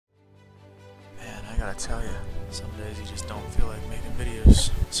tell you, some days you just don't feel like making videos.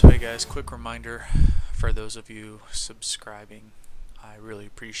 So hey guys, quick reminder for those of you subscribing. I really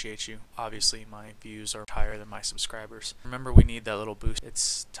appreciate you. Obviously my views are higher than my subscribers. Remember, we need that little boost.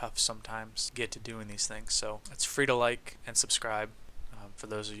 It's tough sometimes to get to doing these things, so it's free to like and subscribe. For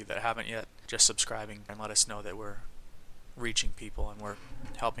those of you that haven't yet, just subscribing and let us know that we're reaching people and we're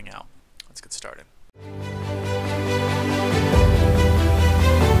helping out. Let's get started.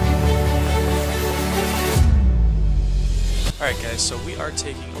 Alright guys, so we are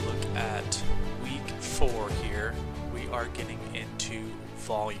taking a look at week 4 here. We are getting into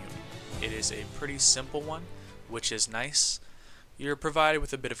volume. It is a pretty simple one, which is nice. You're provided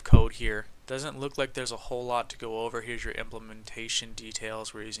with a bit of code here. Doesn't look like there's a whole lot to go over. Here's your implementation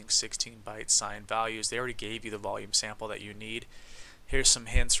details. We're using 16 byte signed values. They already gave you the volume sample that you need. Here's some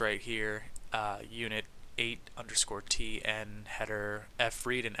hints right here. Unit 8_t and header f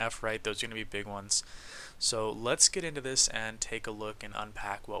read and f write. Those are going to be big ones. So let's get into this and take a look and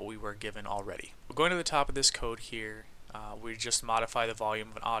unpack what we were given already. We're going to the top of this code here. We just modify the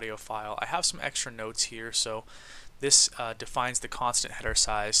volume of an audio file. I have some extra notes here, so this defines the constant header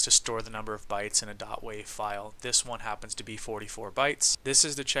size to store the number of bytes in a .wav file. This one happens to be 44 bytes. This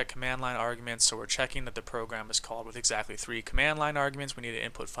is to check command line arguments, so we're checking that the program is called with exactly 3 command line arguments. We need an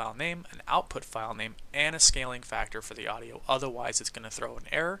input file name, an output file name, and a scaling factor for the audio. Otherwise, it's going to throw an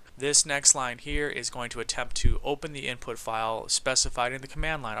error. This next line here is going to attempt to open the input file specified in the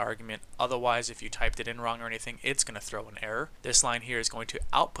command line argument. Otherwise, if you typed it in wrong or anything, it's going to throw an error. This line here is going to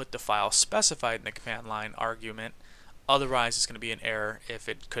output the file specified in the command line argument. Otherwise, it's going to be an error if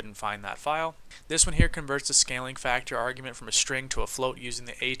it couldn't find that file. This one here converts the scaling factor argument from a string to a float using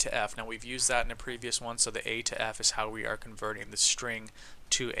the A to F. Now, we've used that in a previous one, so the A to F is how we are converting the string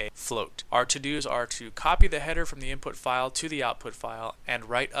to a float. Our to-dos are to copy the header from the input file to the output file and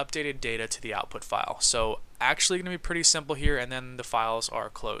write updated data to the output file. So actually going to be pretty simple here, and then the files are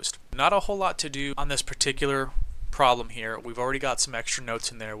closed. Not a whole lot to do on this particular problem here. We've already got some extra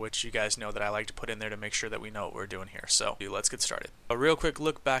notes in there, which you guys know that I like to put in there to make sure that we know what we're doing here. So let's get started. A real quick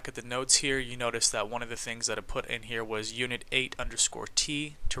look back at the notes here. You notice that one of the things that I put in here was unit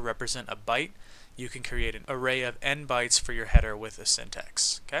 8_t to represent a byte. You can create an array of n bytes for your header with a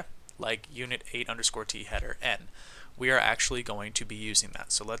syntax, okay? Like unit 8_t header n. We are actually going to be using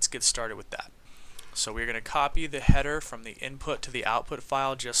that. So let's get started with that. So we're going to copy the header from the input to the output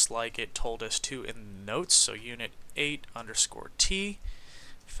file just like it told us to in the notes. So unit 8_t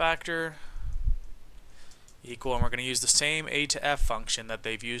factor equal, and we're going to use the same A to F function that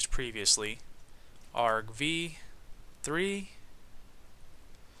they've used previously, argv3,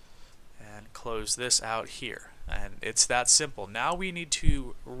 and close this out here. And it's that simple. Now we need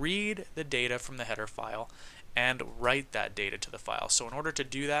to read the data from the header file and write that data to the file. So in order to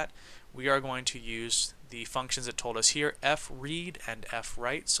do that, we are going to use the functions that told us here, fread and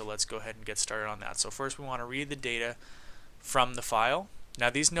fwrite. So let's go ahead and get started on that. So first we want to read the data from the file. Now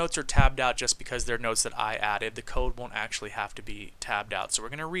these notes are tabbed out just because they're notes that I added. The code won't actually have to be tabbed out. So we're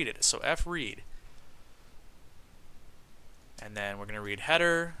going to read it. So fread. And then we're going to read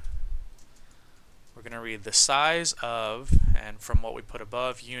header. We're going to read the size of, and from what we put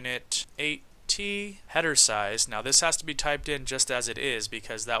above, unit 8 header size. Now this has to be typed in just as it is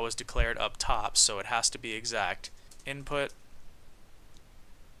because that was declared up top, so it has to be exact. Input,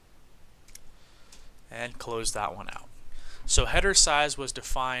 and close that one out. So header size was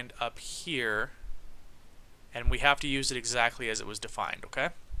defined up here, and we have to use it exactly as it was defined,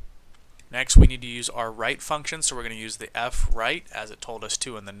 okay? Next we need to use our write function, so we're going to use the fwrite as it told us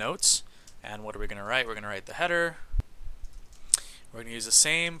to in the notes. And what are we going to write? We're going to write the header. We're going to use the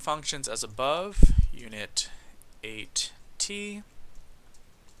same functions as above, unit 8t,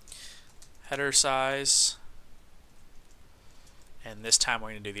 header size, and this time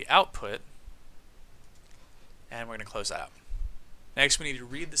we're going to do the output, and we're going to close that out. Next we need to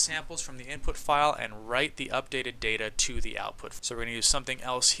read the samples from the input file and write the updated data to the output. So we're going to use something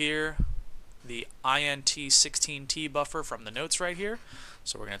else here, the int16t buffer from the notes right here.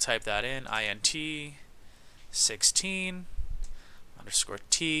 So we're going to type that in, int16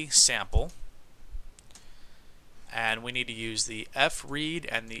 _t sample, and we need to use the fread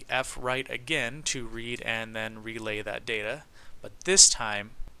and the fwrite again to read and then relay that data, but this time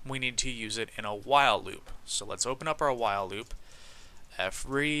we need to use it in a while loop. So let's open up our while loop,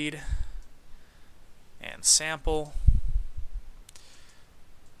 fread and sample,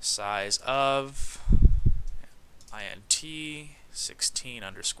 size of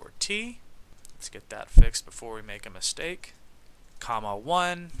int16_t. Let's get that fixed before we make a mistake. Comma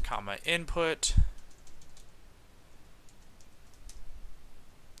 1, comma input,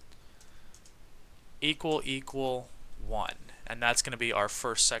 equal 1. And that's going to be our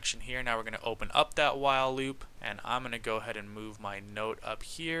first section here. Now we're going to open up that while loop, and I'm going to go ahead and move my note up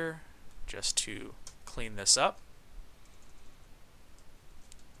here just to clean this up.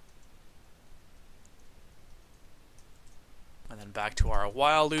 And then back to our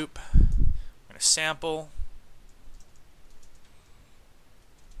while loop. I'm going to sample.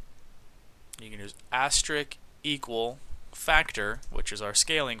 You can use asterisk equal factor, which is our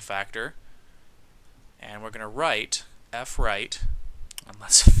scaling factor, and we're going to write fwrite, and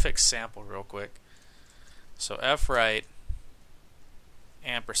let's fix sample real quick. So fwrite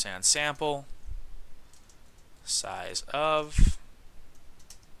ampersand sample size of,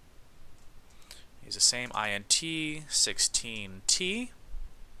 use the same int 16t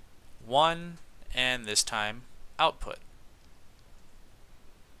 1, and this time output,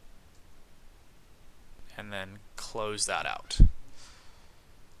 and then close that out.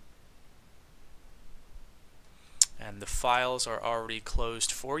 And the files are already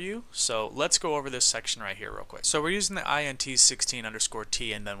closed for you. So let's go over this section right here real quick. So we're using the int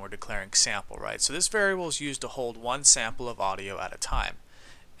 16_t, and then we're declaring sample, right? So this variable is used to hold one sample of audio at a time.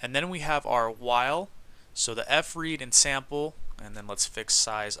 And then we have our while, so the fread and sample, and then let's fix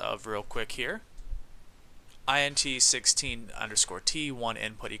size of real quick here. int 16_t 1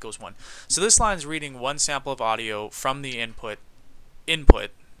 input equals 1. So this line is reading one sample of audio from the input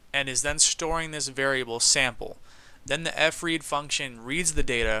and is then storing this variable sample. Then the fread function reads the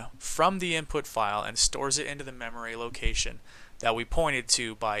data from the input file and stores it into the memory location that we pointed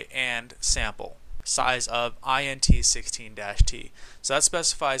to by and sample size of int 16-t. So that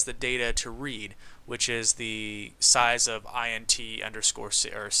specifies the data to read, which is the size of int underscore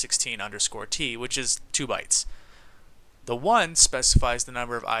or 16_t, which is 2 bytes. The 1 specifies the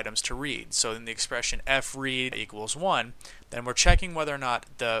number of items to read. So in the expression fread equals 1, then we're checking whether or not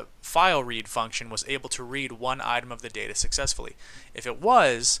the file read function was able to read one item of the data successfully. If it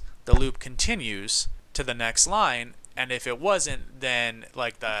was, the loop continues to the next line, and if it wasn't, then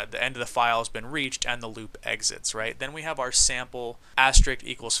like the end of the file has been reached and the loop exits, right? Then we have our sample asterisk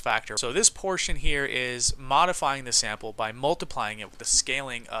equals factor. So this portion here is modifying the sample by multiplying it with the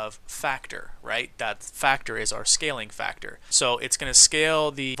scaling of factor, right? That factor is our scaling factor. So it's going to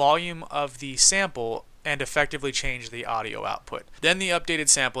scale the volume of the sample and effectively change the audio output. Then the updated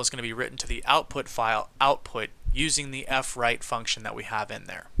sample is going to be written to the output file output using the fwrite function that we have in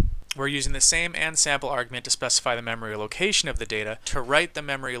there. We're using the same and sample argument to specify the memory location of the data to write the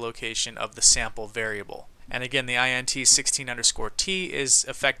memory location of the sample variable. And again, the int 16_t is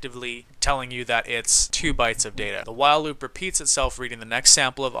effectively telling you that it's 2 bytes of data. The while loop repeats itself, reading the next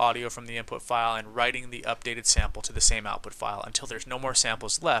sample of audio from the input file and writing the updated sample to the same output file until there's no more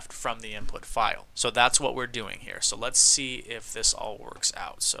samples left from the input file. So that's what we're doing here. So let's see if this all works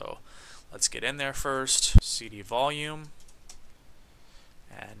out. So let's get in there first. CD volume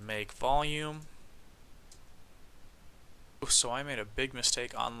and make volume. So I made a big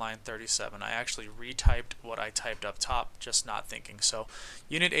mistake on line 37. I actually retyped what I typed up top, just not thinking. So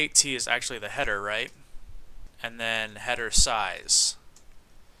unit 8t is actually the header, right? And then header size.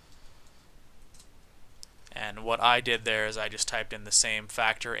 And what I did there is I just typed in the same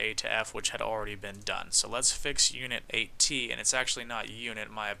factor a to f, which had already been done. So let's fix unit 8t, and it's actually not unit,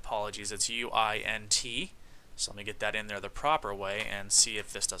 my apologies, it's uint. So let me get that in there the proper way and see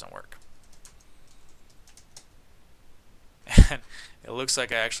if this doesn't work. And it looks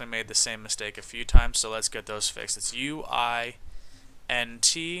like I actually made the same mistake a few times, so let's get those fixed. It's uint,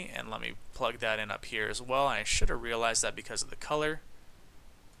 and let me plug that in up here as well. I should have realized that because of the color.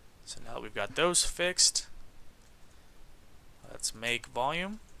 So now that we've got those fixed, let's make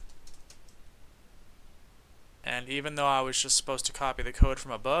volume. And even though I was just supposed to copy the code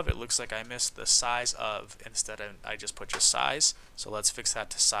from above, it looks like I missed the size of. Instead, I just put just size. So let's fix that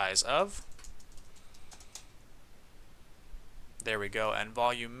to size of. There we go, and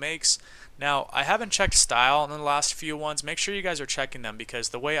volume makes. Now, I haven't checked style in the last few ones. Make sure you guys are checking them, because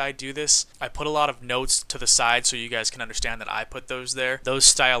the way I do this, I put a lot of notes to the side so you guys can understand that I put those there.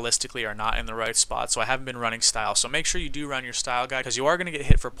 Those stylistically are not in the right spot, so I haven't been running style. So make sure you do run your style guide, because you are going to get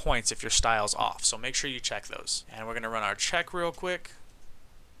hit for points if your style's off. So make sure you check those. And we're going to run our check real quick.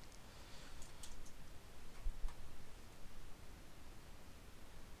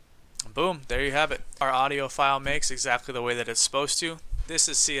 Boom, there you have it. Our audio file makes exactly the way that it's supposed to. This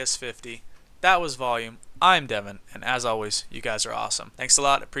is CS50. That was Volume. I'm Devin, and as always, you guys are awesome. Thanks a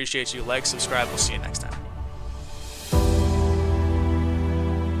lot. Appreciate you. Like, subscribe. We'll see you next time.